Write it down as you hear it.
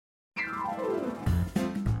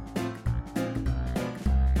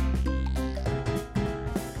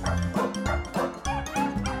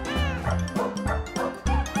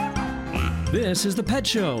This is The Pet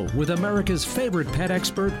Show with America's favorite pet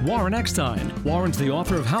expert, Warren Eckstein. Warren's the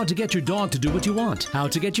author of How to Get Your Dog to Do What You Want, How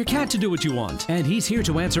to Get Your Cat to Do What You Want, and he's here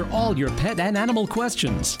to answer all your pet and animal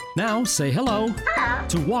questions. Now, say hello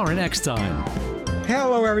to Warren Eckstein.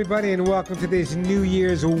 Hello, everybody, and welcome to this New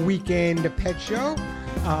Year's weekend Pet Show.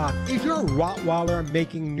 Is your Rottweiler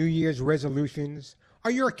making New Year's resolutions?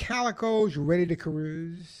 Are your calicos ready to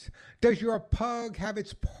cruise? Does your pug have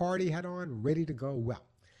its party hat on, ready to go? Well,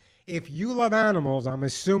 if you love animals, I'm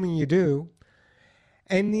assuming you do,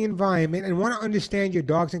 and the environment, and want to understand your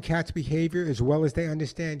dog's and cats' behavior as well as they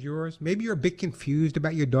understand yours, maybe you're a bit confused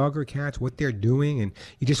about your dog or cats, what they're doing, and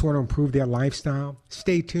you just want to improve their lifestyle,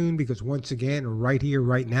 stay tuned, because once again, right here,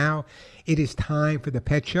 right now, it is time for The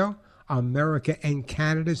Pet Show, America and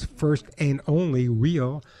Canada's first and only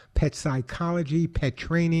real pet psychology, pet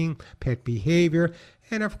training, pet behavior,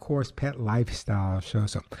 and of course, pet lifestyle show.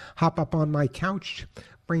 So hop up on my couch,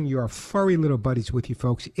 bring your furry little buddies with you,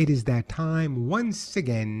 folks. It is that time once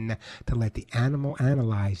again to let the animal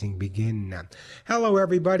analyzing begin. Hello,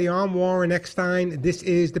 everybody. I'm Warren Eckstein. This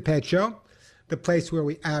is The Pet Show, the place where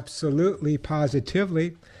we absolutely,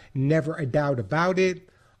 positively, never a doubt about it,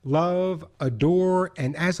 love, adore,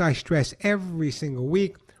 and as I stress every single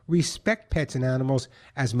week, respect pets and animals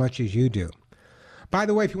as much as you do. By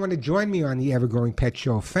the way, if you want to join me on the ever-growing Pet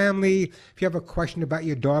Show family, if you have a question about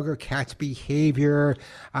your dog or cat's behavior,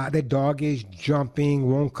 the dog is jumping,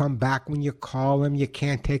 won't come back when you call him, you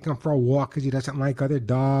can't take him for a walk because he doesn't like other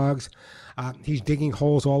dogs, he's digging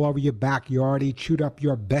holes all over your backyard, he chewed up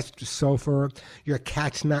your best sofa, your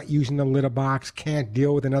cat's not using the litter box, can't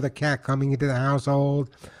deal with another cat coming into the household,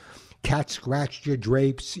 cat scratched your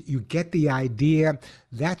drapes, you get the idea.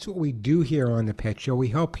 That's what we do here on The Pet Show. We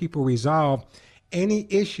help people resolve any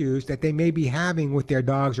issues that they may be having with their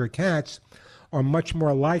dogs or cats, or much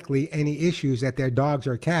more likely, any issues that their dogs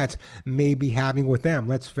or cats may be having with them.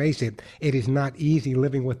 Let's face it, it is not easy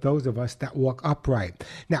living with those of us that walk upright.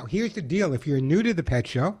 Now, here's the deal. If you're new to The Pet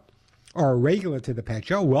Show, or a regular to The Pet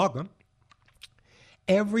Show, welcome.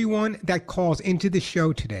 Everyone that calls into the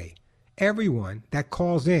show today, everyone that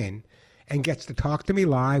calls in and gets to talk to me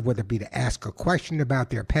live, whether it be to ask a question about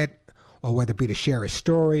their pet, or whether it be to share a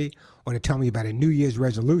story, or to tell me about a New Year's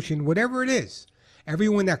resolution, whatever it is,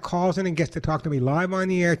 everyone that calls in and gets to talk to me live on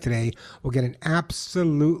the air today will get an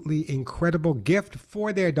absolutely incredible gift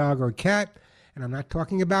for their dog or cat. And I'm not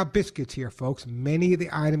talking about biscuits here, folks. Many of the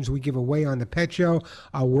items we give away on The Pet Show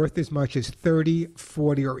are worth as much as $30,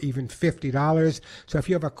 $40, or even $50. So if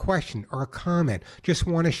you have a question or a comment, just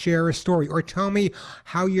want to share a story, or tell me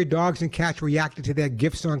how your dogs and cats reacted to their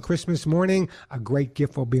gifts on Christmas morning, a great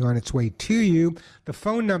gift will be on its way to you. The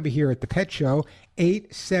phone number here at The Pet Show,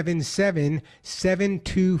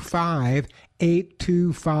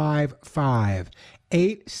 877-725-8255.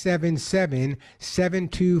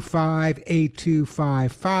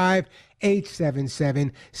 877-725-8255,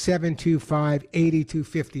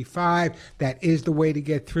 877-725-8255. That is the way to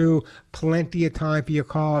get through. Plenty of time for your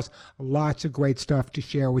calls. Lots of great stuff to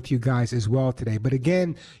share with you guys as well today. But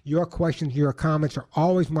again, your questions, your comments are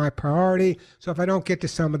always my priority. So if I don't get to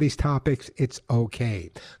some of these topics, it's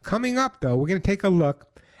okay. Coming up, though, we're going to take a look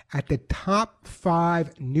at the top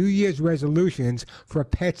 5 New Year's resolutions for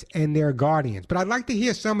pets and their guardians. But I'd like to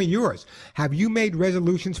hear some of yours. Have you made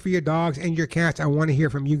resolutions for your dogs and your cats? I want to hear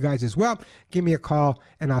from you guys as well. Give me a call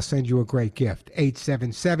and I'll send you a great gift.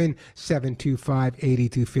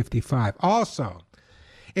 877-725-8255. Also,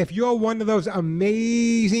 if you're one of those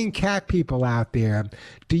amazing cat people out there,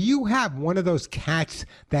 do you have one of those cats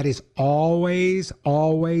that is always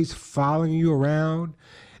following you around?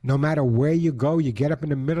 No matter where you go, you get up in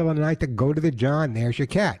the middle of the night to go to the John, there's your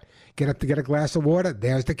cat. Get up to get a glass of water,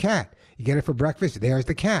 there's the cat. You get it for breakfast, there's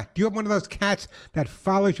the cat. Do you have one of those cats that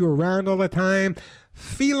follows you around all the time?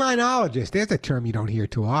 Felinologists, there's a term you don't hear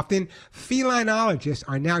too often. Felinologists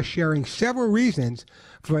are now sharing several reasons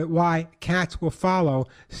for why cats will follow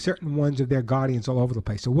certain ones of their guardians all over the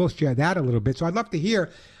place. So we'll share that a little bit. So I'd love to hear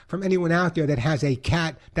from anyone out there that has a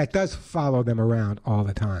cat that does follow them around all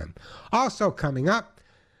the time. Also coming up,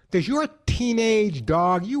 does your teenage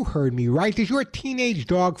dog, you heard me right, does your teenage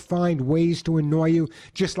dog find ways to annoy you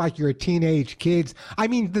just like your teenage kids? I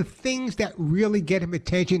mean, the things that really get him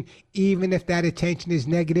attention, even if that attention is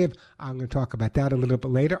negative. I'm going to talk about that a little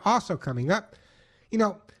bit later. Also coming up,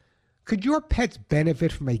 could your pets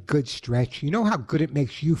benefit from a good stretch? You know how good it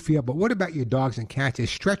makes you feel, but what about your dogs and cats?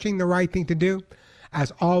 Is stretching the right thing to do?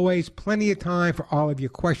 As always, plenty of time for all of your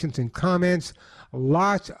questions and comments.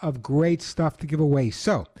 lots of great stuff to give away.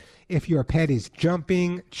 So if your pet is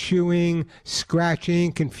jumping, chewing,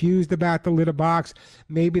 scratching, confused about the litter box,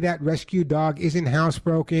 maybe that rescue dog isn't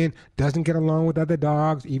housebroken, doesn't get along with other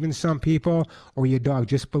dogs, even some people, or your dog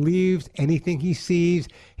just believes anything he sees,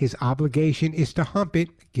 his obligation is to hump it,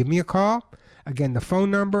 give me a call. Again, the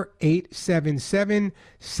phone number,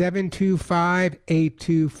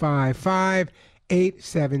 877-725-8255,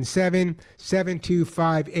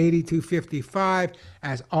 877-725-8255.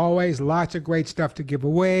 As always, lots of great stuff to give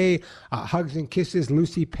away. Hugs and kisses,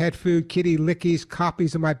 Lucy Pet Food, Kitty Lickies,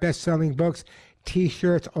 copies of my best-selling books,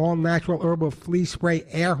 T-shirts, all natural herbal flea spray,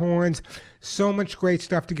 air horns. So much great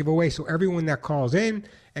stuff to give away. So everyone that calls in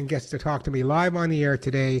and gets to talk to me live on the air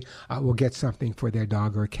today will get something for their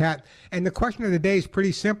dog or cat. And the question of the day is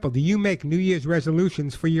pretty simple. Do you make New Year's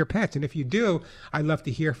resolutions for your pets? And if you do, I'd love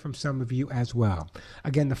to hear from some of you as well.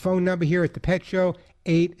 Again, the phone number here at the Pet Show,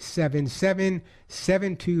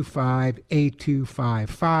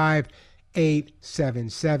 877-725-8255,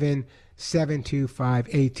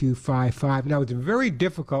 877-725-8255. Now, it's very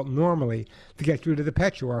difficult normally to get through to the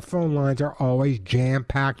Pet Show. Our phone lines are always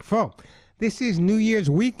jam-packed full. This is New Year's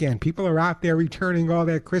weekend. People are out there returning all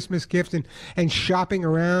their Christmas gifts and shopping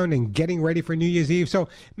around and getting ready for New Year's Eve. So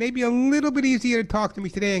maybe a little bit easier to talk to me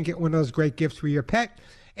today and get one of those great gifts for your pet.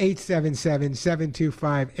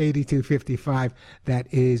 877-725-8255.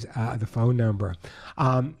 That is the phone number.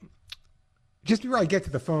 Just before I get to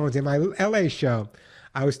the phones, in my LA show,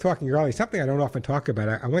 I was talking earlier, something I don't often talk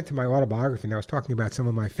about. I went to my autobiography and I was talking about some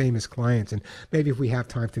of my famous clients, and maybe if we have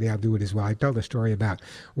time today, I'll do it as well. I told a story about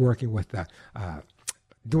working with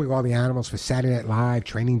doing all the animals for Saturday Night Live,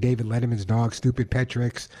 training David Letterman's dog, Stupid Pet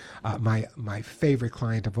Tricks. My favorite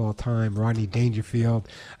client of all time, Rodney Dangerfield.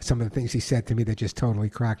 Some of the things he said to me that just totally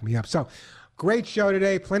cracked me up. So, great show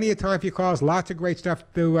today. Plenty of time for your calls. Lots of great stuff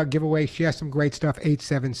to give away. Share some great stuff.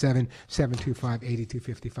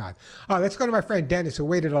 877-725-8255. Let's go to my friend Dennis, who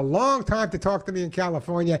waited a long time to talk to me in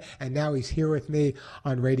California, and now he's here with me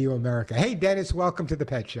on Radio America. Hey, Dennis, welcome to the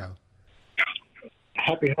Pet Show.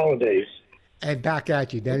 Happy holidays. And back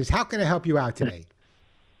at you, Dennis. How can I help you out today?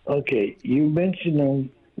 Okay, you mentioned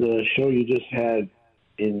on the show you just had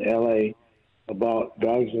in L.A. about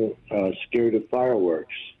dogs are scared of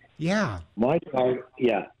fireworks. Yeah. My dog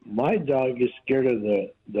is scared of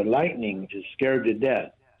the lightning, is scared to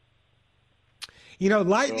death. You know,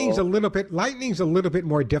 lightning's a little bit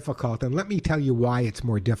more difficult, and let me tell you why it's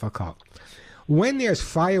more difficult. When there's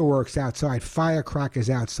fireworks outside,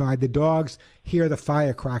 firecrackers outside, the dogs hear the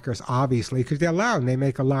firecrackers, obviously, because they're loud and they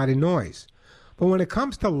make a lot of noise. But when it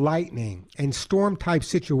comes to lightning and storm-type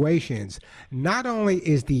situations, not only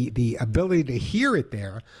is the ability to hear it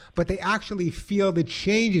there, but they actually feel the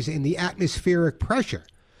changes in the atmospheric pressure.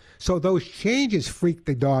 So those changes freak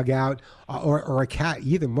the dog out, or a cat,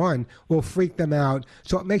 either one, will freak them out.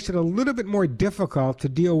 So it makes it a little bit more difficult to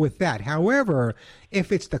deal with that. However,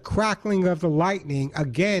 if it's the crackling of the lightning,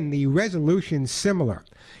 again, the resolution's similar.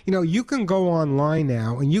 You know, you can go online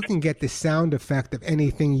now and you can get the sound effect of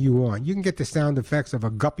anything you want. You can get the sound effects of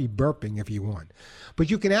a guppy burping if you want.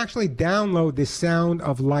 But you can actually download the sound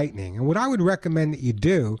of lightning. And what I would recommend that you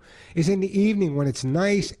do is in the evening when it's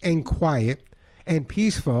nice and quiet and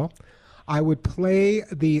peaceful, I would play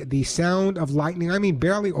the sound of lightning. I mean,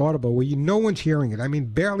 barely audible, where no one's hearing it. I mean,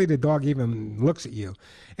 barely the dog even looks at you.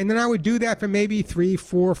 And then I would do that for maybe 3,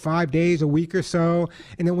 4, 5 days, a week or so.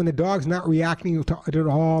 And then when the dog's not reacting to it at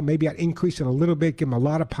all, maybe I'd increase it a little bit, give him a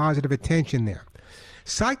lot of positive attention there.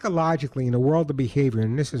 Psychologically, in the world of behavior,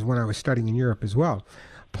 and this is when I was studying in Europe as well,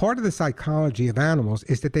 part of the psychology of animals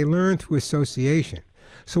is that they learn through association.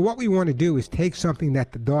 So what we want to do is take something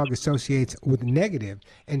that the dog associates with negative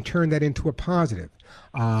and turn that into a positive.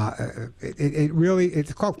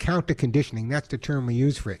 It's called counter conditioning. That's the term we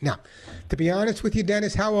use for it. Now, to be honest with you,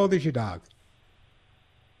 Dennis, how old is your dog?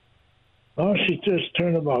 Oh, she just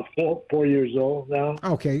turned about 4 years old now.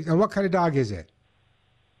 Okay, and what kind of dog is it?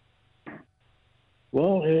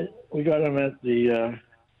 Well, we got him at the.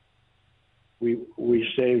 We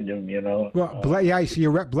saved him, you know. Well, yeah,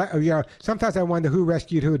 so sometimes I wonder who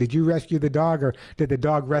rescued who. Did you rescue the dog, or did the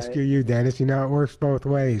dog rescue you, Dennis? You know, it works both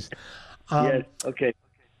ways. Yes, okay.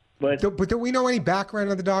 But do we know any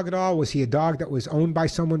background on the dog at all? Was he a dog that was owned by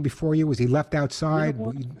someone before you? Was he left outside?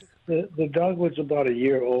 The dog was about a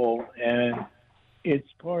year old, and it's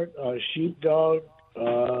part sheepdog,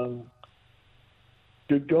 the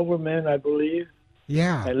Doberman, I believe.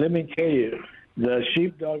 Yeah. And let me tell you, the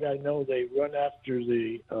sheepdog, I know they run after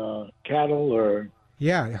the cattle or...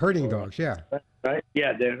 Yeah, herding dogs, yeah. Right?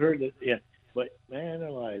 Yeah, they herd it, yeah. But, man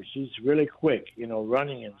alive, she's really quick, you know,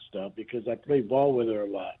 running and stuff, because I play ball with her a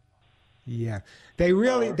lot. Yeah, they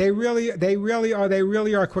really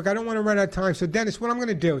are quick. I don't want to run out of time. So, Dennis, what I'm going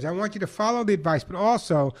to do is I want you to follow the advice, but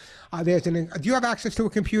also do you have access to a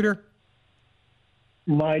computer?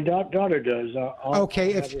 My daughter does.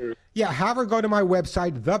 Okay, have her go to my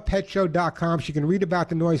website, thepetshow.com. She can read about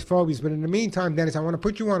the noise phobias. But in the meantime, Dennis, I want to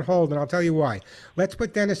put you on hold, and I'll tell you why. Let's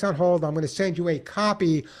put Dennis on hold. I'm going to send you a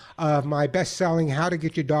copy of my best-selling How to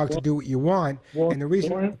Get Your Dog to Do What You Want. And the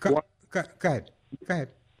reason... Go ahead.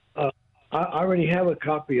 I already have a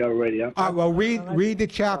copy already. Read the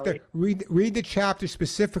chapter. Read the chapter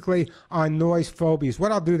specifically on noise phobias.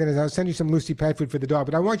 What I'll do then is I'll send you some Lucy pet food for the dog.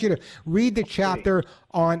 But I want you to read the chapter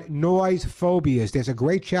on noise phobias. There's a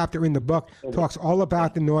great chapter in the book, talks all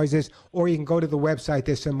about the noises. Or you can go to the website.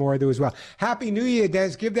 There's some more there as well. Happy New Year,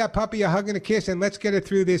 Des. Give that puppy a hug and a kiss, and let's get her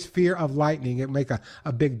through this fear of lightning. It'll make a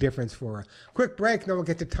big difference for her. Quick break, and then we'll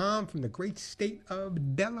get to Tom from the great state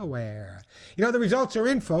of Delaware. You know, the results are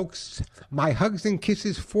in, folks. My Hugs and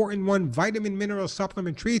Kisses 4-in-1 vitamin mineral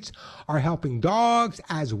supplement treats are helping dogs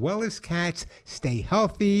as well as cats stay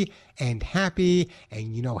healthy and happy.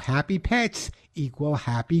 And you know, happy pets equal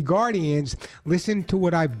happy guardians. Listen to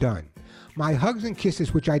what I've done. My Hugs and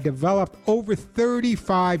Kisses, which I developed over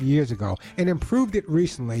 35 years ago and improved it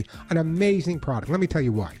recently, an amazing product. Let me tell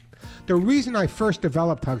you why. The reason I first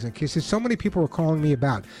developed Hugs and Kisses, so many people were calling me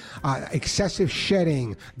about excessive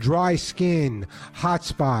shedding, dry skin, hot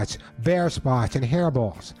spots, bare spots, and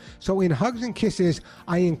hairballs. So in Hugs and Kisses,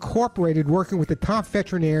 I incorporated, working with the top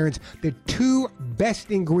veterinarians, the two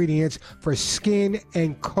best ingredients for skin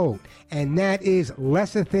and coat, and that is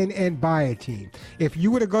lecithin and biotin. If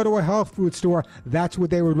you were to go to a health food store, that's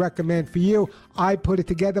what they would recommend for you. I put it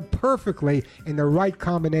together perfectly in the right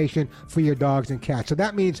combination for your dogs and cats. So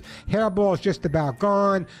that means hairball is just about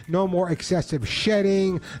gone, no more excessive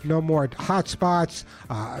shedding, no more hot spots,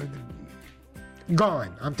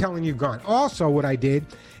 gone. I'm telling you, gone. Also, what I did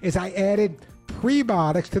is I added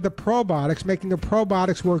prebiotics to the probiotics, making the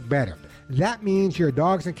probiotics work better. That means your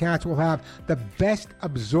dogs and cats will have the best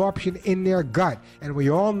absorption in their gut. And we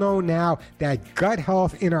all know now that gut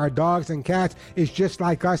health in our dogs and cats is just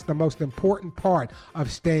like us, the most important part of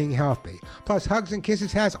staying healthy. Plus, Hugs and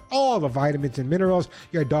Kisses has all the vitamins and minerals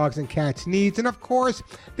your dogs and cats needs. And of course,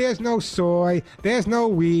 there's no soy, there's no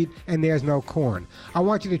wheat, and there's no corn. I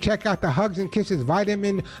want you to check out the Hugs and Kisses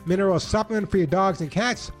vitamin mineral supplement for your dogs and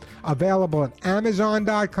cats. Available at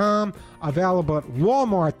Amazon.com, available at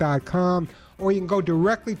Walmart.com, or you can go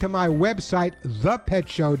directly to my website,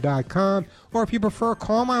 thepetshow.com, or if you prefer,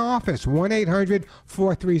 call my office,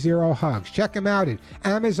 1-800-430-HUGS. Check them out at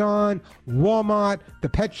Amazon, Walmart,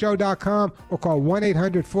 thepetshow.com, or call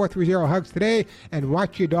 1-800-430-HUGS today and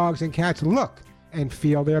watch your dogs and cats look and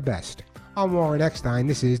feel their best. I'm Warren Eckstein.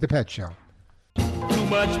 This is The Pet Show. Too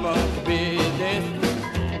much monkey business.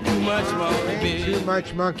 Too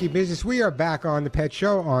much monkey business. We are back on The Pet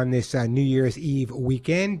Show on this New Year's Eve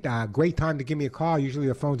weekend. Great time to give me a call. Usually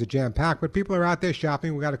the phones are jam-packed, but people are out there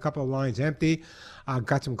shopping. We got a couple of lines empty.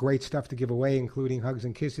 Got some great stuff to give away, including Hugs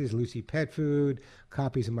and Kisses, Lucy Pet Food,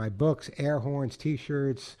 copies of my books, air horns,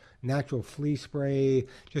 T-shirts, natural flea spray,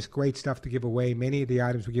 just great stuff to give away. Many of the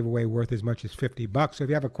items we give away worth as much as $50. So if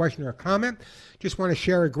you have a question or a comment, just want to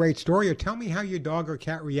share a great story, or tell me how your dog or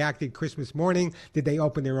cat reacted Christmas morning. Did they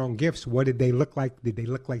open their own gifts? What did they look like? Did they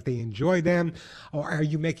look like they enjoyed them? Or are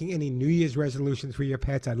you making any New Year's resolutions for your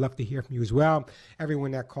pets? I'd love to hear from you as well.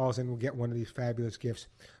 Everyone that calls in will get one of these fabulous gifts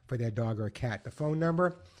for their dog or cat. The phone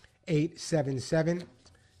number,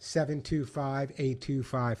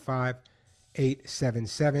 877-725-8255.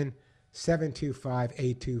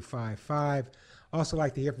 877-725-8255. Also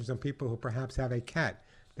like to hear from some people who perhaps have a cat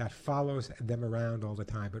that follows them around all the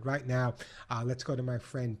time. But right now, let's go to my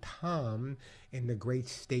friend Tom in the great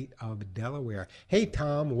state of Delaware. Hey,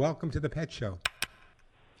 Tom, welcome to The Pet Show.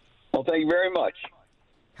 Well, thank you very much.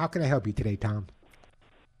 How can I help you today, Tom?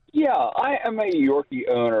 Yeah, I am a Yorkie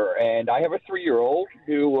owner, and I have a 3-year-old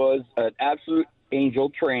who was an absolute angel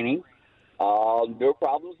training. No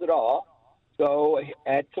problems at all. So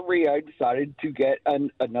at 3, I decided to get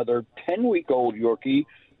another 10-week-old Yorkie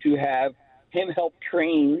to have him help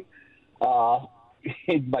train my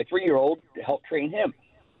 3-year-old to help train him.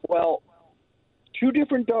 Well, 2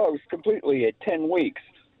 different dogs completely at 10 weeks.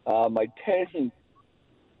 My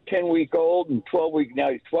 10-week-old and 12-week,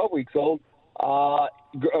 now he's 12 weeks old,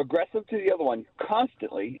 aggressive to the other one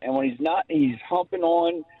constantly. And when he's not, he's humping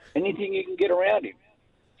on anything you can get around him.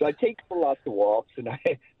 So I take him for lots of walks, and I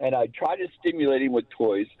try to stimulate him with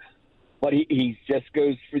toys, but he just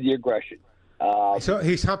goes for the aggression. So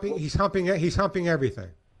he's humping everything.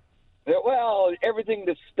 Well, everything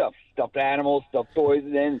that's stuffed animals, stuffed toys,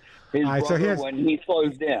 and then his brother when he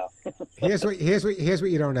slows down. here's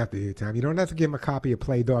what you don't have to do, Tom. You don't have to give him a copy of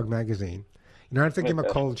Play Dog magazine. You don't have to give them a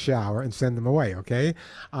cold shower and send them away, okay?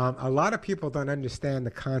 A lot of people don't understand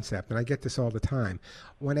the concept, and I get this all the time.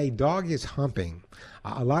 When a dog is humping,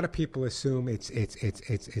 a lot of people assume it's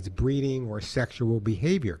breeding or sexual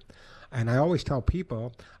behavior. And I always tell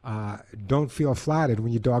people, don't feel flattered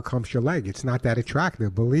when your dog humps your leg. It's not that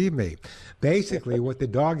attractive, believe me. Basically, what the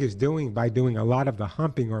dog is doing by doing a lot of the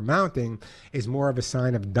humping or mounting is more of a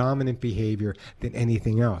sign of dominant behavior than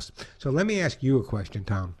anything else. So let me ask you a question,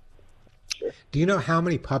 Tom. Sure. Do you know how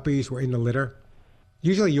many puppies were in the litter?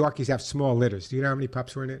 Usually Yorkies have small litters. Do you know how many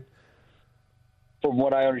pups were in it? From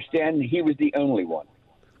what I understand, he was the only one.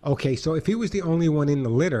 Okay, so if he was the only one in the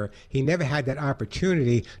litter, he never had that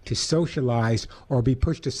opportunity to socialize or be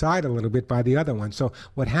pushed aside a little bit by the other one. So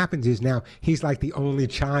what happens is now he's like the only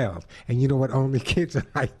child. And you know what only kids are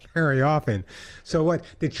like very often. So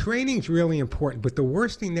the training's really important. But the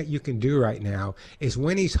worst thing that you can do right now is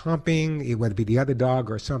when he's humping, whether it be the other dog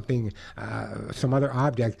or something, some other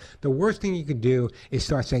object, the worst thing you can do is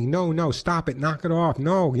start saying, no, stop it, knock it off.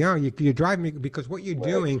 No, you're driving me, because what you're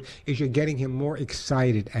doing is you're getting him more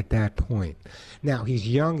excited at that point. Now, he's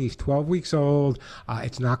young, he's 12 weeks old.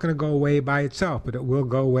 It's not going to go away by itself, but it will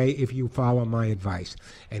go away if you follow my advice.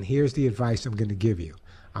 And here's the advice I'm going to give you.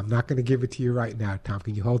 I'm not going to give it to you right now, Tom.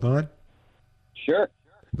 Can you hold on? Sure.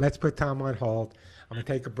 Let's put Tom on hold. I'm going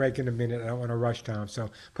to take a break in a minute. I don't want to rush Tom. So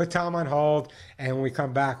put Tom on hold, and when we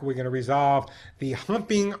come back, we're going to resolve the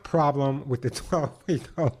humping problem with the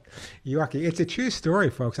 12-week-old Yorkie. It's a true story,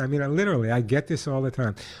 folks. I mean, I get this all the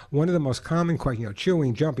time. One of the most common questions,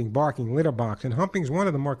 chewing, jumping, barking, litter box, and humping is one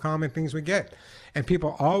of the more common things we get. And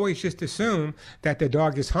people always just assume that the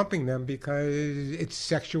dog is humping them because it's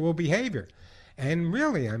sexual behavior. And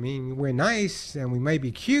really, I mean, we're nice and we may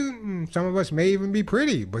be cute and some of us may even be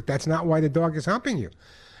pretty, but that's not why the dog is humping you.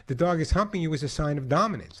 The dog is humping you as a sign of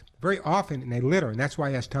dominance. Very often in a litter, and that's why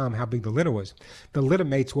I asked Tom how big the litter was, the litter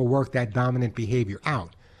mates will work that dominant behavior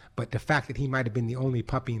out. But the fact that he might have been the only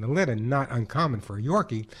puppy in the litter, not uncommon for a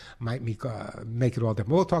Yorkie, might make it all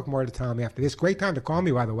different. We'll talk more to Tom after this. Great time to call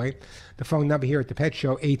me, by the way. The phone number here at the Pet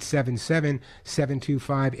Show,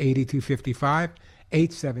 877-725-8255.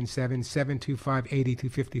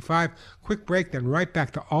 877-725-8255. Quick break, then right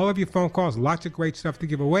back to all of your phone calls. Lots of great stuff to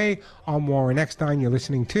give away. I'm Warren Eckstein. You're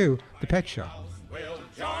listening to The Pet Show. We'll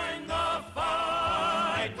join the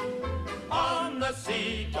fight on the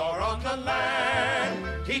sea or on the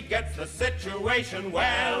land. He gets the situation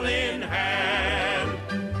well in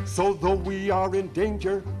hand. So though we are in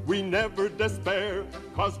danger, we never despair,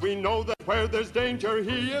 'cause we know that where there's danger,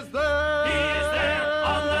 he is there. He is there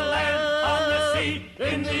on the land, on the sea,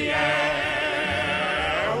 in the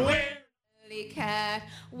air. Smelly cat,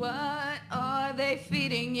 what are they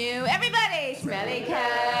feeding you? Everybody, smelly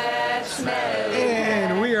cat, smelly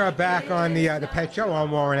cat. And we are back on the Pet Show.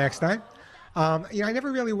 I'm Warren Eckstein. I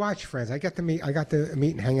never really watched Friends. I got to meet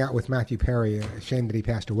and hang out with Matthew Perry. Shame that he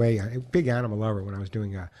passed away. A big animal lover when I was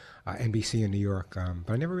doing NBC in New York.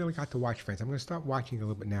 But I never really got to watch Friends. I'm going to start watching a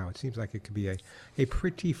little bit now. It seems like it could be a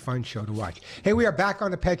pretty fun show to watch. Hey, we are back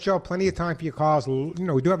on the Pet Show. Plenty of time for your calls. We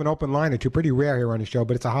do have an open line or two. Pretty rare here on the show,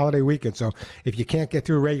 but it's a holiday weekend. So if you can't get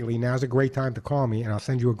through regularly, now's a great time to call me, and I'll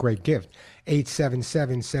send you a great gift.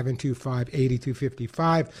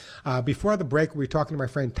 877-725-8255. Before the break, we were talking to my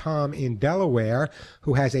friend Tom in Delaware,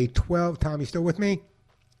 who has a 12. Tom, you still with me?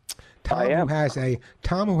 I am.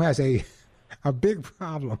 Tom who has a big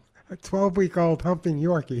problem. A 12-week-old humping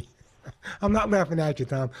Yorkie. I'm not laughing at you,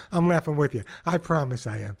 Tom. I'm laughing with you. I promise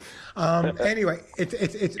I am. Anyway,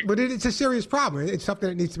 it's a serious problem. It's something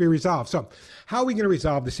that needs to be resolved. So, how are we going to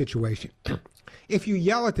resolve the situation? If you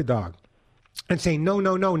yell at the dog and say, no,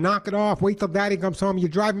 knock it off, wait till daddy comes home, you're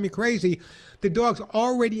driving me crazy, the dog's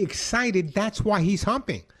already excited. That's why he's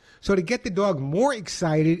humping. So to get the dog more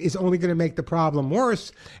excited is only going to make the problem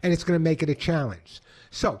worse, and it's going to make it a challenge.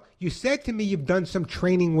 So you said to me you've done some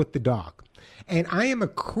training with the dog. And I am a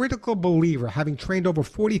critical believer, having trained over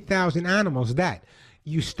 40,000 animals, that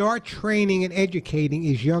you start training and educating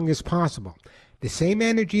as young as possible. The same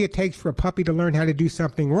energy it takes for a puppy to learn how to do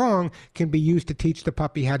something wrong can be used to teach the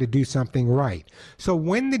puppy how to do something right. So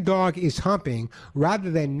when the dog is humping, rather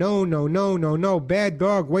than no, bad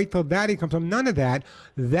dog, wait till daddy comes home, none of that,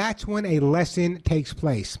 that's when a lesson takes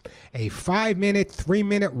place. A 5-minute,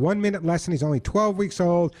 3-minute, 1-minute lesson. He's only 12 weeks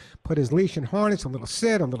old. Put his leash and harness, a little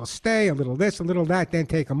sit, a little stay, a little this, a little that, then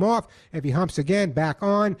take him off. If he humps again, back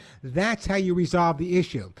on. That's how you resolve the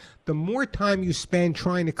issue. the more time you spend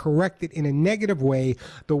trying to correct it in a negative way,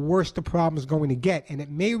 the worse the problem is going to get. And it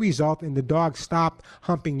may result in the dog stop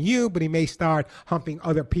humping you, but he may start humping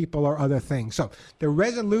other people or other things. So the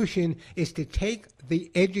resolution is to take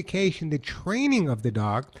the education, the training of the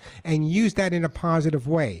dog, and use that in a positive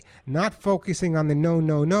way, not focusing on the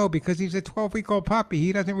no, because he's a 12-week-old puppy.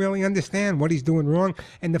 He doesn't really understand what he's doing wrong.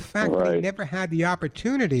 And the fact that he never had the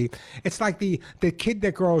opportunity, it's like the kid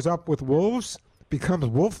that grows up with wolves becomes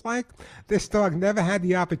wolf-like. This dog never had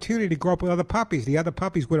the opportunity to grow up with other puppies. The other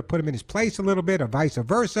puppies would have put him in his place a little bit, or vice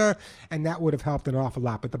versa, and that would have helped an awful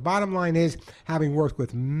lot. But the bottom line is, having worked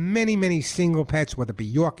with many, many single pets, whether it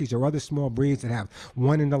be Yorkies or other small breeds that have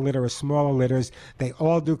one in the litter or smaller litters, they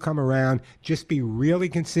all do come around. Just be really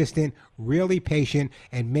consistent, really patient,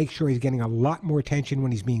 and make sure he's getting a lot more attention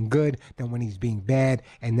when he's being good than when he's being bad,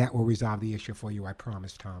 and that will resolve the issue for you, I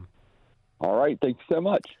promise, Tom. All right. Thank you so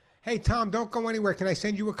much. Hey, Tom, don't go anywhere. Can I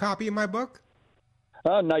send you a copy of my book?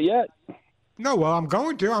 Not yet. No, well, I'm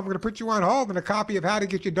going to. I'm going to put you on hold, and a copy of How to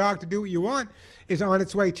Get Your Dog to Do What You Want is on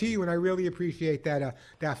its way to you, and I really appreciate that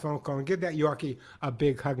phone call. And give that Yorkie a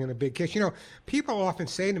big hug and a big kiss. You know, people often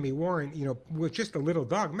say to me, Warren, you know, with just a little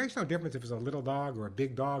dog, it makes no difference if it's a little dog or a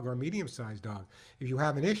big dog or a medium-sized dog. If you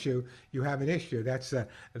have an issue, you have an issue. That's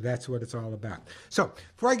what it's all about. So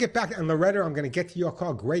before I get back, and Loretta, I'm going to get to your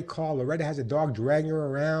call. Great call. Loretta has a dog dragging her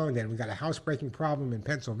around, and we got a housebreaking problem in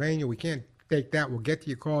Pennsylvania. We can't take that. We'll get to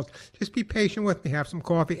your calls. Just be patient with me. Have some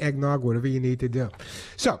coffee, eggnog, whatever you need to do.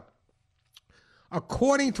 So,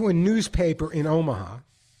 according to a newspaper in Omaha,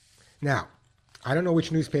 now, I don't know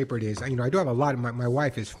which newspaper it is. You know, I do have a lot of, my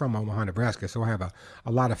wife is from Omaha, Nebraska, so I have a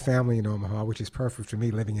lot of family in Omaha, which is perfect for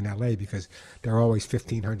me living in L.A. because they're always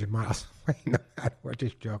 1,500 miles away. No matter, we're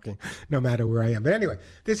just joking, no matter where I am. But anyway,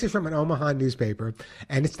 this is from an Omaha newspaper,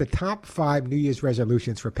 and it's the top 5 New Year's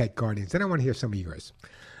resolutions for pet guardians. Then I want to hear some of yours.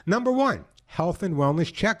 Number 1. Health and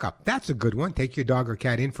wellness checkup. That's a good one. Take your dog or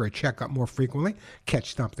cat in for a checkup more frequently.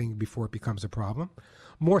 Catch something before it becomes a problem.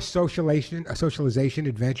 More socialization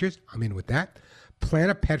adventures. I'm in with that. Plan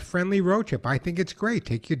a pet-friendly road trip. I think it's great.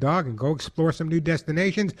 Take your dog and go explore some new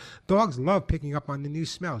destinations. Dogs love picking up on the new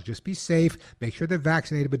smells. Just be safe. Make sure they're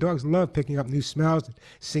vaccinated. But dogs love picking up new smells and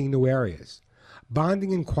seeing new areas.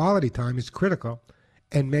 Bonding and quality time is critical.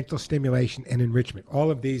 And mental stimulation and enrichment.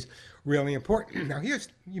 All of these really important. Now here's,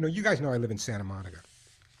 you know, you guys know I live in Santa Monica,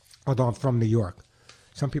 although I'm from New York.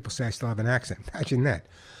 Some people say I still have an accent. Imagine that.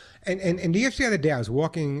 And just the other day I was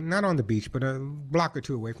walking, not on the beach, but a block or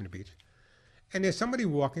two away from the beach. And there's somebody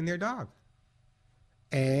walking their dog.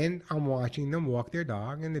 And I'm watching them walk their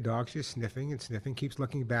dog, and the dog's just sniffing and sniffing, keeps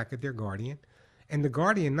looking back at their guardian. And the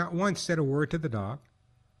guardian not once said a word to the dog.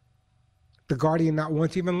 The guardian not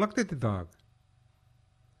once even looked at the dog.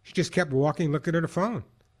 She just kept walking, looking at her phone.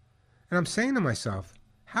 And I'm saying to myself,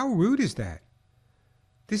 how rude is that?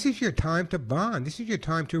 This is your time to bond. This is your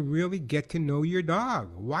time to really get to know your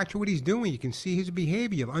dog. Watch what he's doing. You can see his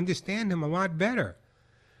behavior. You'll understand him a lot better.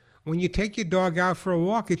 When you take your dog out for a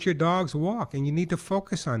walk, it's your dog's walk, and you need to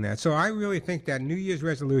focus on that. So I really think that New Year's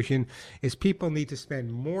resolution is people need to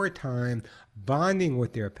spend more time bonding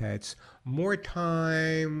with their pets, more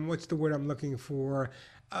time, what's the word I'm looking for,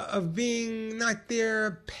 of being not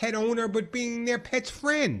their pet owner, but being their pet's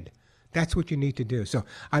friend. That's what you need to do. So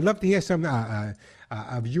I'd love to hear some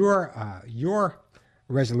of your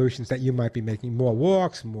resolutions that you might be making. More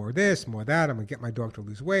walks, more this, more that. I'm going to get my dog to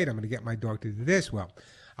lose weight. I'm going to get my dog to do this. Well,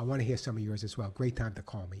 I want to hear some of yours as well. Great time to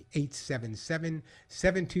call me.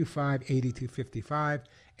 877-725-8255.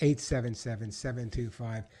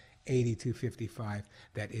 877-725-8255.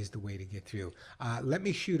 That is the way to get through. Let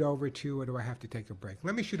me shoot over to, or do I have to take a break?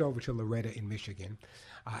 Let me shoot over to Loretta in Michigan.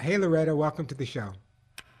 Hey, Loretta, welcome to the show.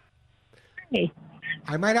 Hey.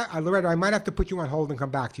 Loretta, I might have to put you on hold and come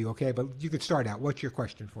back to you, okay? But you could start out. What's your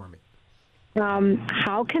question for me?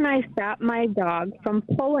 How can I stop my dog from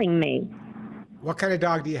pulling me? What kind of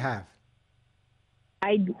dog do you have?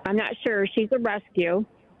 I'm not sure. She's a rescue.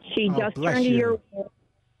 She just turned a year old.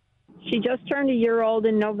 She just turned a year old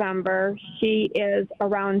in November. She is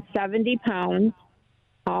around 70 pounds.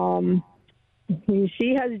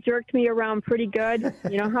 She has jerked me around pretty good.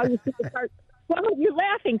 You know how you see the cartoons? Well, you're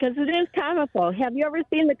laughing because it is comical. Have you ever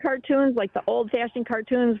seen the cartoons, like the old-fashioned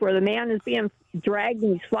cartoons, where the man is being dragged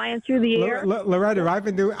and he's flying through the air? Loretta, I've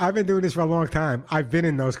been doing this for a long time. I've been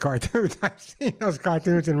in those cartoons. I've seen those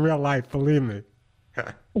cartoons in real life. Believe me.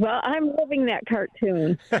 Well, I'm living that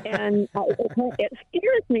cartoon, and it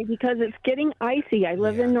scares me because it's getting icy. I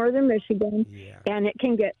live in northern Michigan, and it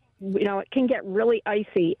can get really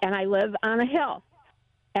icy, and I live on a hill.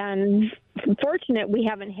 And fortunate we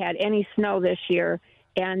haven't had any snow this year,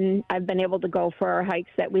 and I've been able to go for our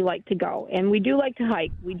hikes that we like to go. And we do like to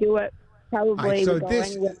hike. We do it probably. All right, so we go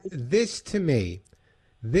anywhere. this to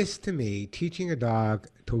me, teaching a dog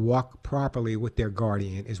to walk properly with their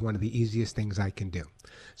guardian is one of the easiest things I can do.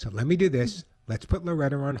 So let me do this. Let's put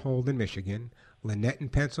Loretta on hold in Michigan, Lynette in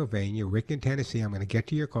Pennsylvania, Rick in Tennessee. I'm going to get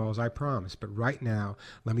to your calls, I promise. But right now,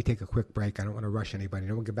 let me take a quick break. I don't want to rush anybody.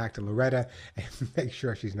 Then we'll get back to Loretta and make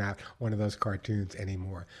sure she's not one of those cartoons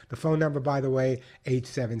anymore. The phone number, by the way,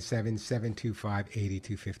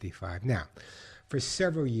 877-725-8255. Now, for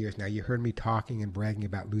several years now, you heard me talking and bragging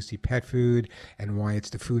about Lucy Pet Food and why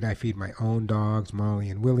it's the food I feed my own dogs, Molly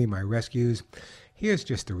and Willie, my rescues. Here's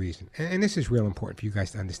just the reason, and this is real important for you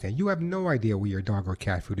guys to understand. You have no idea where your dog or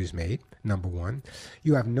cat food is made, number one.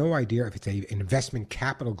 You have no idea if it's an investment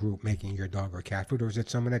capital group making your dog or cat food, or is it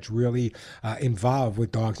someone that's really involved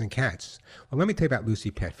with dogs and cats. Well, let me tell you about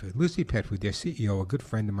Lucy Pet Food. Lucy Pet Food, their CEO, a good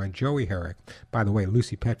friend of mine, Joey Herrick, by the way,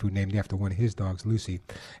 Lucy Pet Food, named after one of his dogs, Lucy,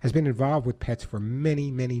 has been involved with pets for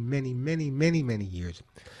many, many, many, many, many, many years.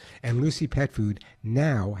 And Lucy Pet Food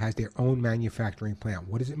now has their own manufacturing plant.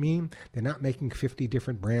 What does it mean? They're not making 50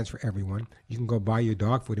 different brands for everyone. You can go buy your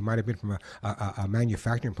dog food. It might have been from a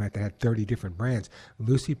manufacturing plant that had 30 different brands.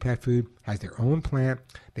 Lucy Pet Food has their own plant.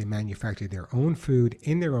 They manufacture their own food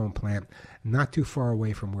in their own plant, not too far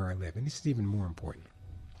away from where I live. And this is even more important.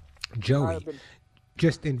 Joey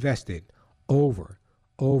just invested over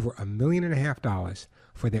 $1.5 million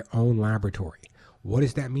for their own laboratory. What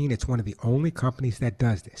does that mean? It's one of the only companies that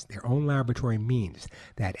does this. Their own laboratory means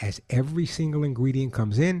that as every single ingredient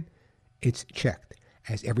comes in, it's checked.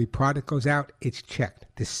 As every product goes out, it's checked.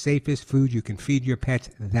 The safest food you can feed your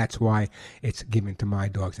pets, that's why it's given to my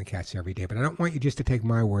dogs and cats every day. But I don't want you just to take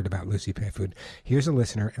my word about Lucy Pet Food. Here's a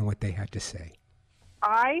listener and what they had to say.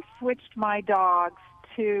 I switched my dogs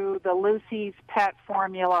to the Lucy's Pet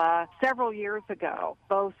formula several years ago.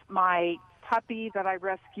 Both my puppy that I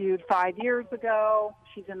rescued 5 years ago.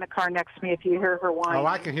 She's in the car next to me if you hear her whine. Oh,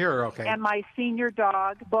 I can hear her, okay. And my senior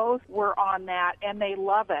dog, both were on that, and they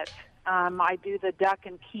love it. I do the duck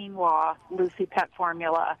and quinoa Lucy Pet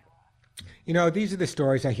formula. You know, these are the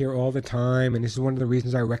stories I hear all the time, and this is one of the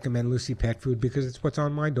reasons I recommend Lucy Pet Food, because it's what's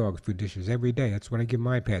on my dog's food dishes every day. That's what I give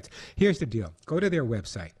my pets. Here's the deal. Go to their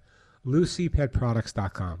website.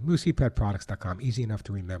 LucyPetProducts.com. LucyPetProducts.com. Easy enough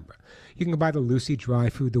to remember. You can buy the Lucy dry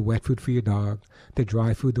food, the wet food for your dog, the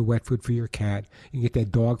dry food, the wet food for your cat. You can get their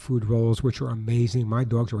dog food rolls, which are amazing. My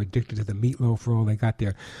dogs are addicted to the meatloaf roll. They got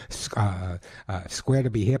their square to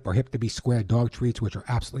be hip or hip to be square dog treats, which are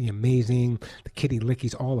absolutely amazing. The kitty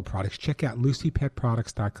lickies, all the products. Check out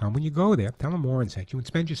LucyPetProducts.com. When you go there, tell them Warren sent you and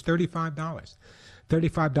spend just $35.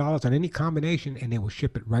 $35 on any combination, and they will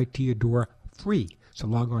ship it right to your door free. So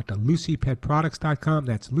log on to LucyPetProducts.com.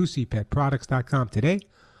 That's LucyPetProducts.com. Today,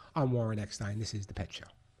 I'm Warren Eckstein. This is The Pet Show.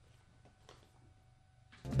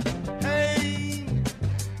 Hey,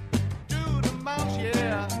 do the mouse,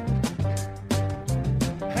 yeah.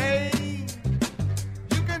 Hey,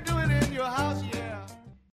 you can do it in your house, yeah.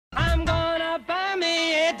 I'm gonna buy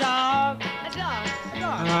me a dog. A dog.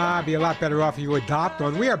 I'd be a lot better off if you adopt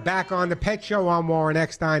one. We are back on The Pet Show. I'm Warren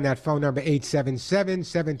Eckstein. That phone number,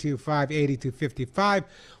 877-725-8255.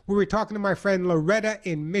 We were talking to my friend Loretta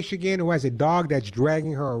in Michigan, who has a dog that's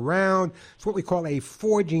dragging her around. It's what we call a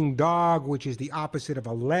forging dog, which is the opposite of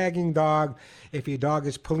a lagging dog. If your dog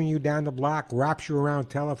is pulling you down the block, wraps you around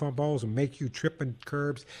telephone poles, and make you trip on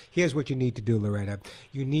curbs, here's what you need to do, Loretta.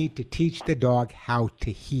 You need to teach the dog how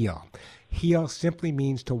to heel. Heel simply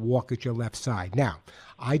means to walk at your left side. Now,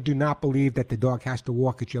 I do not believe that the dog has to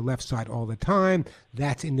walk at your left side all the time.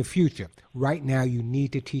 That's in the future. Right now, you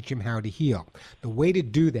need to teach him how to heel. The way to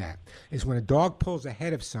do that is when a dog pulls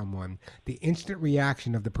ahead of someone, the instant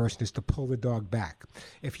reaction of the person is to pull the dog back.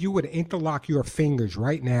 If you would interlock your fingers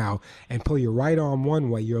right now and pull your right arm one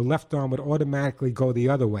way, your left arm would automatically go the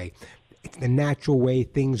other way. It's the natural way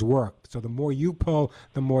things work. So the more you pull,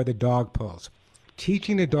 the more the dog pulls.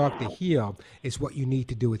 Teaching the dog to heel is what you need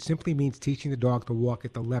to do. It simply means teaching the dog to walk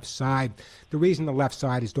at the left side. The reason the left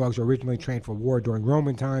side is dogs were originally trained for war during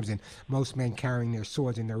Roman times, and most men carrying their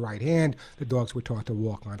swords in their right hand, the dogs were taught to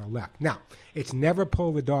walk on the left. Now, it's never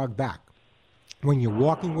pull the dog back. When you're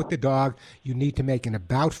walking with the dog, you need to make an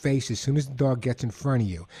about face as soon as the dog gets in front of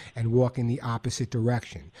you and walk in the opposite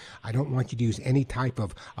direction. I don't want you to use any type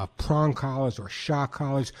of prong collars or shock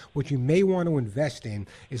collars. What you may want to invest in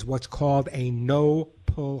is what's called a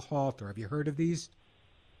no-pull halter. Have you heard of these?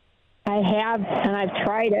 I have, and I've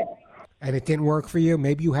tried it. And it didn't work for you?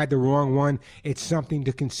 Maybe you had the wrong one. It's something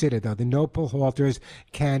to consider, though. The no-pull halters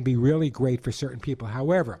can be really great for certain people.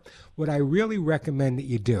 However, what I really recommend that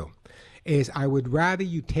you do is I would rather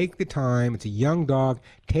you take the time, it's a young dog,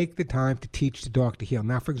 take the time to teach the dog to heel.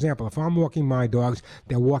 Now, for example, if I'm walking my dogs,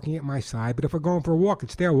 they're walking at my side, but if we're going for a walk,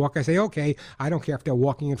 it's their walk. I say, okay, I don't care if they're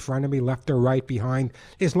walking in front of me, left or right, behind,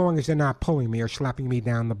 as long as they're not pulling me or slapping me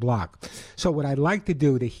down the block. So what I'd like to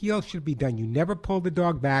do, the heel should be done. You never pull the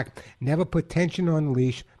dog back, never put tension on the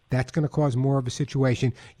leash. That's going to cause more of a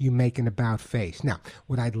situation. You make an about face. Now,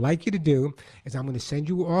 what I'd like you to do is I'm going to send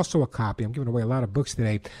you also a copy. I'm giving away a lot of books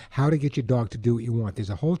today. How to get your dog to do what you want. There's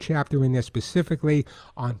a whole chapter in there specifically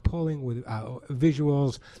on pulling with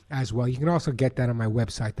visuals as well. You can also get that on my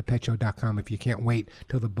website, thetShow.com, if you can't wait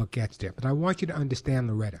till the book gets there. But I want you to understand,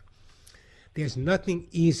 Loretta, there's nothing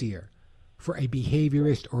easier for a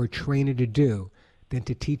behaviorist or a trainer to do than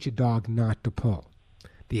to teach a dog not to pull.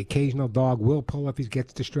 The occasional dog will pull if he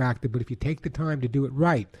gets distracted, but if you take the time to do it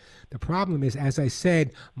right, the problem is, as I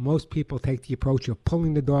said, most people take the approach of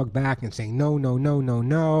pulling the dog back and saying, no, no, no, no,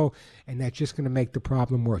 no, and that's just going to make the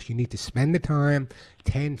problem worse. You need to spend the time,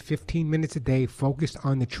 10, 15 minutes a day, focused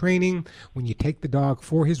on the training. When you take the dog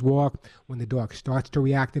for his walk, when the dog starts to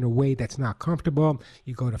react in a way that's not comfortable,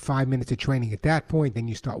 you go to 5 minutes of training at that point, then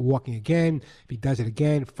you start walking again. If he does it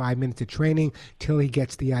again, 5 minutes of training till he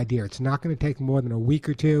gets the idea. It's not going to take more than a week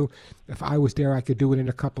or two. If I was there, I could do it in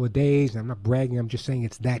a couple of days. I'm not bragging. I'm just saying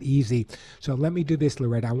it's that easy. So let me do this,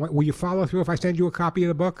 Loretta. Will you follow through if I send you a copy of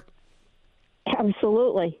the book?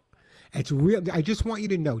 Absolutely. It's real. I just want you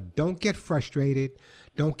to know, don't get frustrated.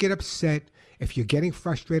 Don't get upset. If you're getting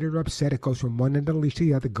frustrated or upset, it goes from one end of the leash to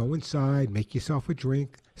the other. Go inside, make yourself a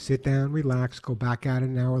drink, sit down, relax, go back at it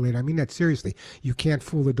an hour later. I mean that seriously. You can't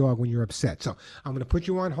fool the dog when you're upset. So I'm going to put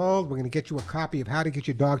you on hold. We're going to get you a copy of How to Get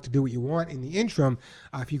Your Dog to Do What You Want. In the interim,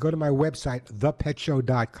 if you go to my website,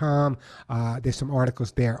 thetShow.com, there's some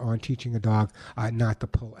articles there on teaching a dog not to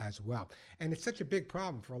pull as well. And it's such a big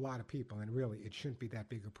problem for a lot of people, and really it shouldn't be that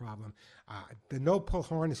big a problem. The no-pull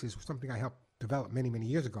harness is something I helped develop many, many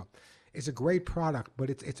years ago. It's a great product, but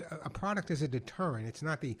it's a product as a deterrent. It's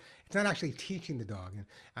not actually teaching the dog,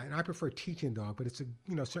 and I prefer teaching the dog. But it's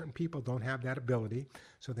certain people don't have that ability,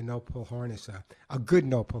 so the no pull harness, a good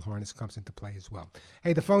no pull harness, comes into play as well.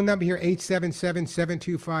 Hey, the phone number here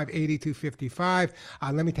 877-725-8255.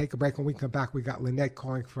 Let me take a break. When we come back, we got Lynette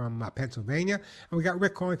calling from Pennsylvania, and we got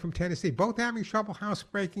Rick calling from Tennessee. Both having trouble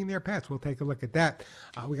housebreaking their pets. We'll take a look at that.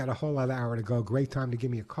 We got a whole other hour to go. Great time to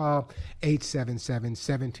give me a call.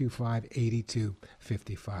 877-725-8255.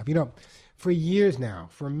 For years now,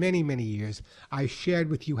 for many, many years, I've shared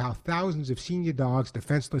with you how thousands of senior dogs,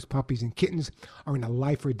 defenseless puppies, and kittens are in a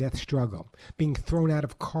life or death struggle, being thrown out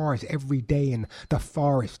of cars every day in the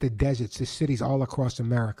forests, the deserts, the cities all across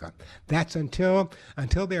America. That's until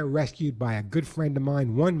they're rescued by a good friend of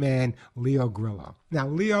mine, one man, Leo Grillo. Now,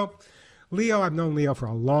 Leo, I've known Leo for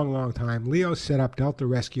a long, long time. Leo set up Delta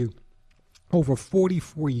Rescue over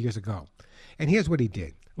 44 years ago. And here's what he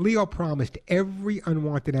did. Leo promised every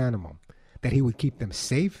unwanted animal that he would keep them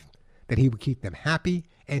safe, that he would keep them happy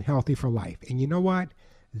and healthy for life. And you know what?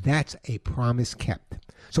 That's a promise kept.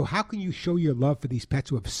 So how can you show your love for these pets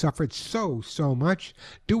who have suffered so much?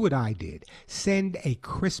 Do what I did. Send a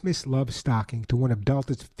Christmas love stocking to one of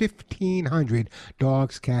Delta's 1,500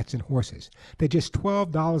 dogs, cats, and horses. That just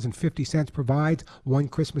 $12.50 provides one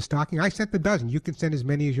Christmas stocking. I sent a dozen. You can send as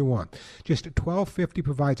many as you want. Just $12.50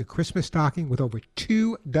 provides a Christmas stocking with over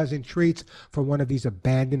 2 dozen treats for one of these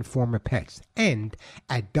abandoned former pets. And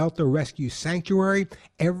at Delta Rescue Sanctuary,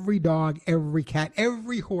 every dog, every cat,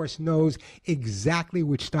 every horse knows exactly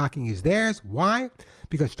which stocking is theirs. Why?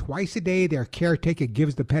 Because twice a day their caretaker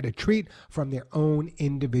gives the pet a treat from their own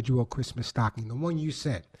individual Christmas stocking, the one you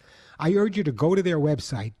sent. I urge you to go to their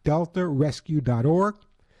website, deltarescue.org,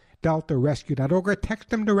 deltarescue.org, or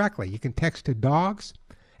text them directly. You can text to dogs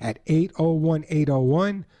at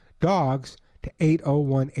 801-801, dogs to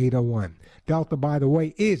 801-801. Delta, by the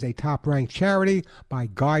way, is a top-ranked charity by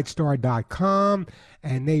GuideStar.com,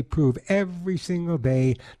 and they prove every single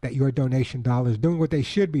day that your donation dollar is doing what they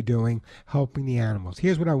should be doing, helping the animals.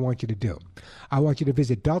 Here's what I want you to do. I want you to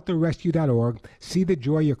visit deltarescue.org, see the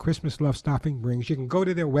joy your Christmas love stocking brings. You can go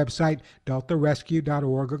to their website,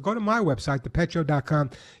 deltarescue.org, or go to my website, thetShow.com.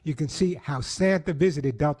 You can see how Santa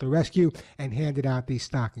visited Delta Rescue and handed out these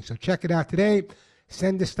stockings. So check it out today.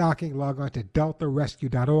 Send the stocking, log on to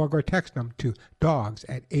deltarescue.org, or text them to dogs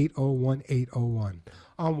at 801-801.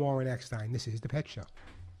 I'm Warren Eckstein. This is The Pet Show.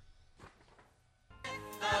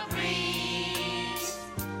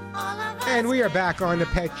 And we are back on the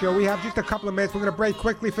Pet Show. We have just a couple of minutes. We're going to break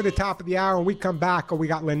quickly for the top of the hour. When we come back, we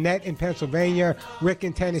got Lynette in Pennsylvania, Rick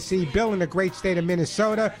in Tennessee, Bill in the great state of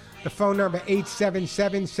Minnesota. The phone number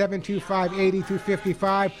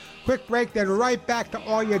 877-725-8255. Quick break, then right back to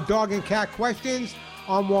all your dog and cat questions.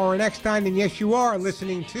 I'm Warren Eckstein, and yes, you are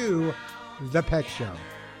listening to The Pet Show.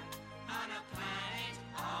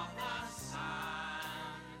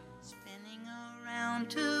 Spinning around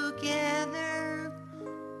together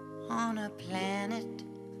on a planet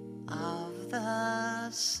of the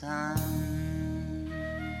sun.